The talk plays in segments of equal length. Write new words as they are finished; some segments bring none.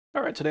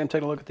All right, today I'm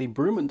taking a look at the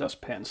broom and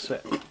dustpan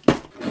set.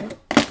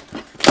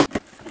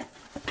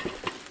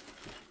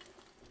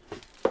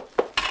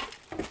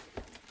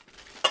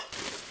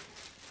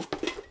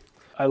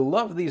 I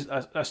love these.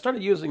 I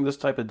started using this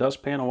type of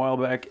dustpan a while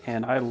back,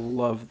 and I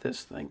love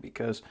this thing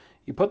because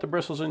you put the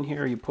bristles in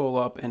here, you pull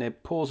up, and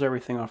it pulls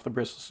everything off the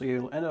bristles, so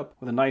you'll end up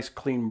with a nice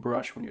clean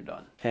brush when you're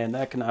done. And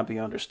that cannot be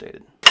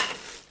understated.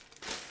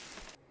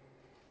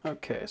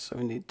 Okay, so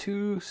we need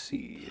 2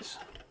 C's.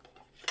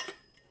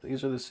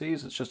 These are the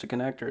C's. It's just a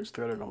connector. It's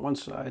threaded on one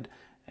side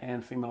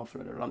and female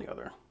threaded on the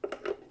other.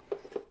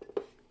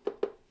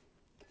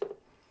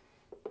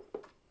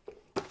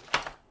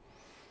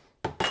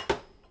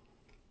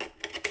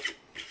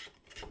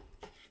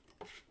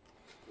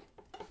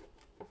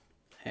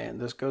 And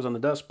this goes on the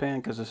dustpan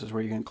because this is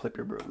where you can clip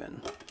your broom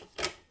in.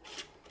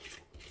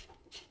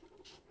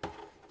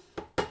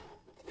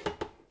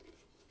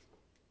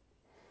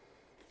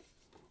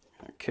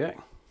 Okay.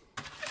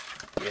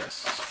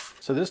 Yes.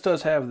 So this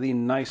does have the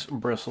nice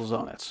bristles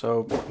on it.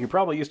 So you're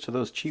probably used to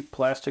those cheap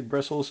plastic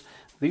bristles.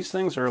 These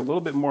things are a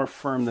little bit more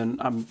firm than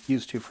I'm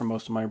used to for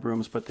most of my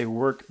brooms, but they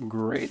work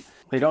great.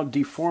 They don't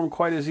deform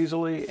quite as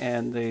easily,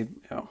 and they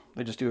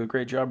just do a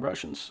great job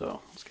brushing.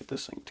 So let's get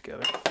this thing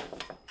together.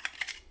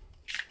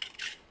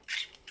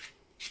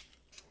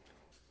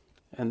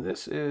 And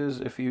this is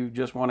if you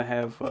just want to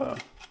have,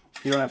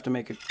 you don't have to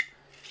make it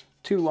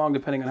too long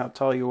depending on how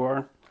tall you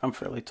are. I'm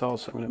fairly tall,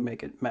 so I'm going to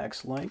make it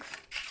max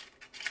length.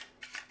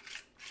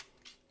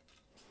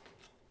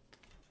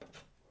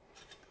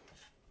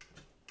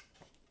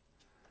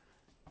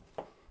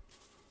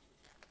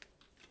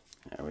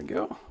 There we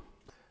go.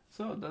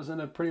 So it does end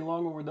up pretty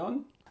long when we're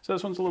done. So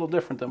this one's a little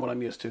different than what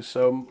I'm used to.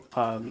 So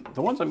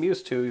the ones I'm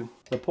used to,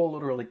 the pole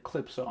literally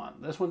clips on.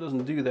 This one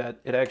doesn't do that.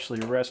 It actually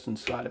rests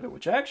inside of it,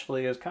 which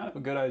actually is kind of a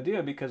good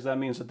idea because that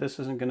means that this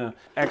isn't going to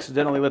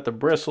accidentally let the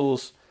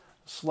bristles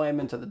slam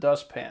into the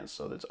dustpan.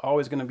 So it's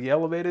always going to be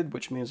elevated,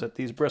 which means that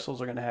these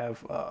bristles are going to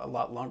have a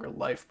lot longer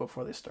life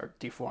before they start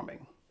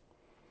deforming.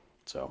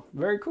 So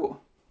very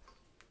cool.